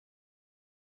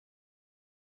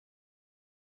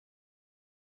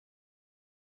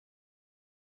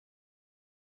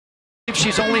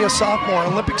She's only a sophomore,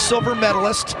 Olympic silver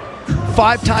medalist,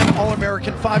 5-time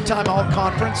All-American, 5-time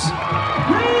All-Conference.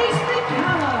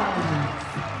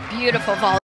 Beautiful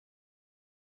volley.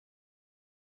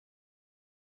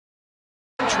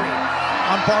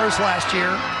 On bars last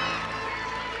year,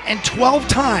 and 12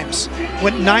 times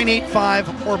went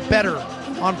 9.85 or better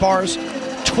on bars.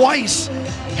 Twice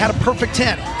had a perfect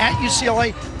 10 at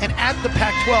UCLA and at the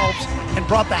Pac-12s and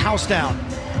brought the house down.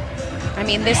 I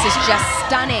mean, this is just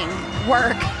stunning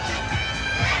work.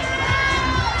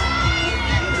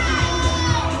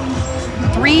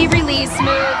 3 release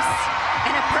moves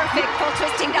and a perfect full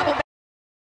twisting double.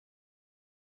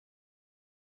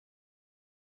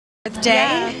 Birthday.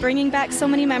 Yeah, bringing back so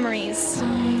many memories.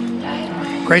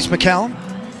 Grace McCallum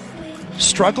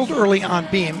struggled early on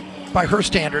beam by her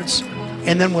standards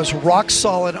and then was rock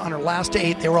solid on her last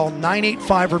 8. They were all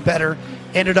 9.85 or better.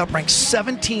 Ended up ranked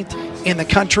 17th in the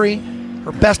country.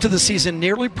 Her best of the season,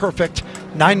 nearly perfect,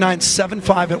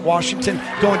 9.975 at Washington,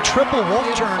 going triple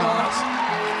wolf turn on us.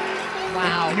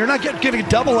 Wow. And you're not getting a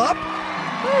double up?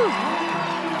 Woo.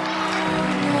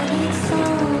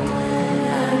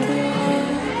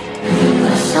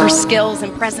 Her skills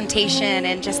and presentation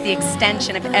and just the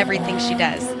extension of everything she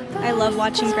does. I love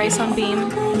watching Grace on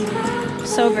beam.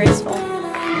 So graceful.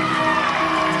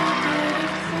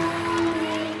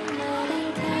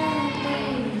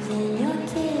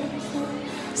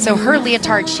 So her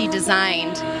leotard she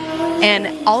designed,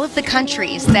 and all of the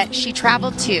countries that she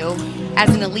traveled to as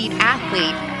an elite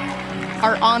athlete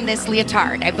are on this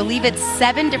leotard. I believe it's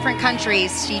 7 different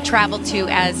countries she traveled to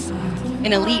as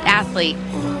an elite athlete.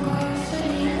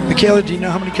 Michaela, do you know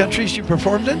how many countries you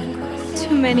performed in?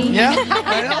 Too many. Yeah,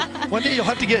 I know. One day you'll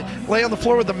have to lay on the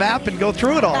floor with the map and go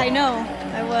through it all. I know,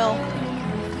 I will.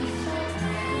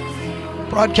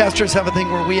 Broadcasters have a thing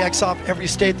where we X off every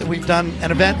state that we've done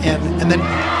an event in and then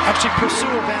actually pursue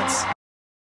events.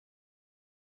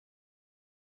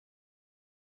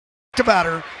 Talked about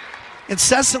her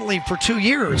incessantly for 2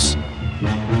 years.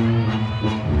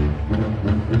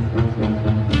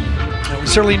 And we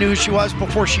certainly knew who she was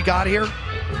before she got here.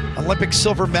 Olympic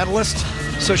silver medalist.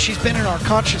 So she's been in our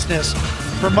consciousness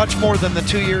for much more than the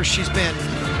 2 years she's been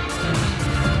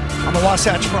on the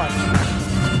Wasatch Front.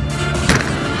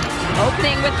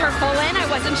 Opening with her full in, I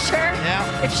wasn't sure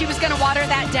if she was going to water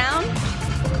that down.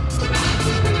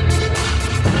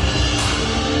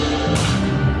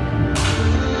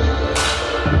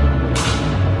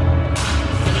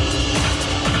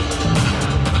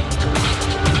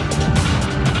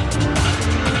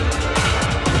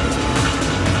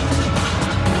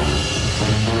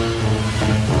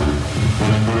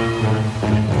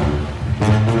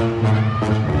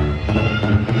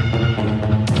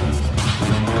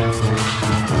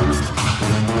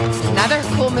 Another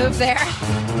cool move there.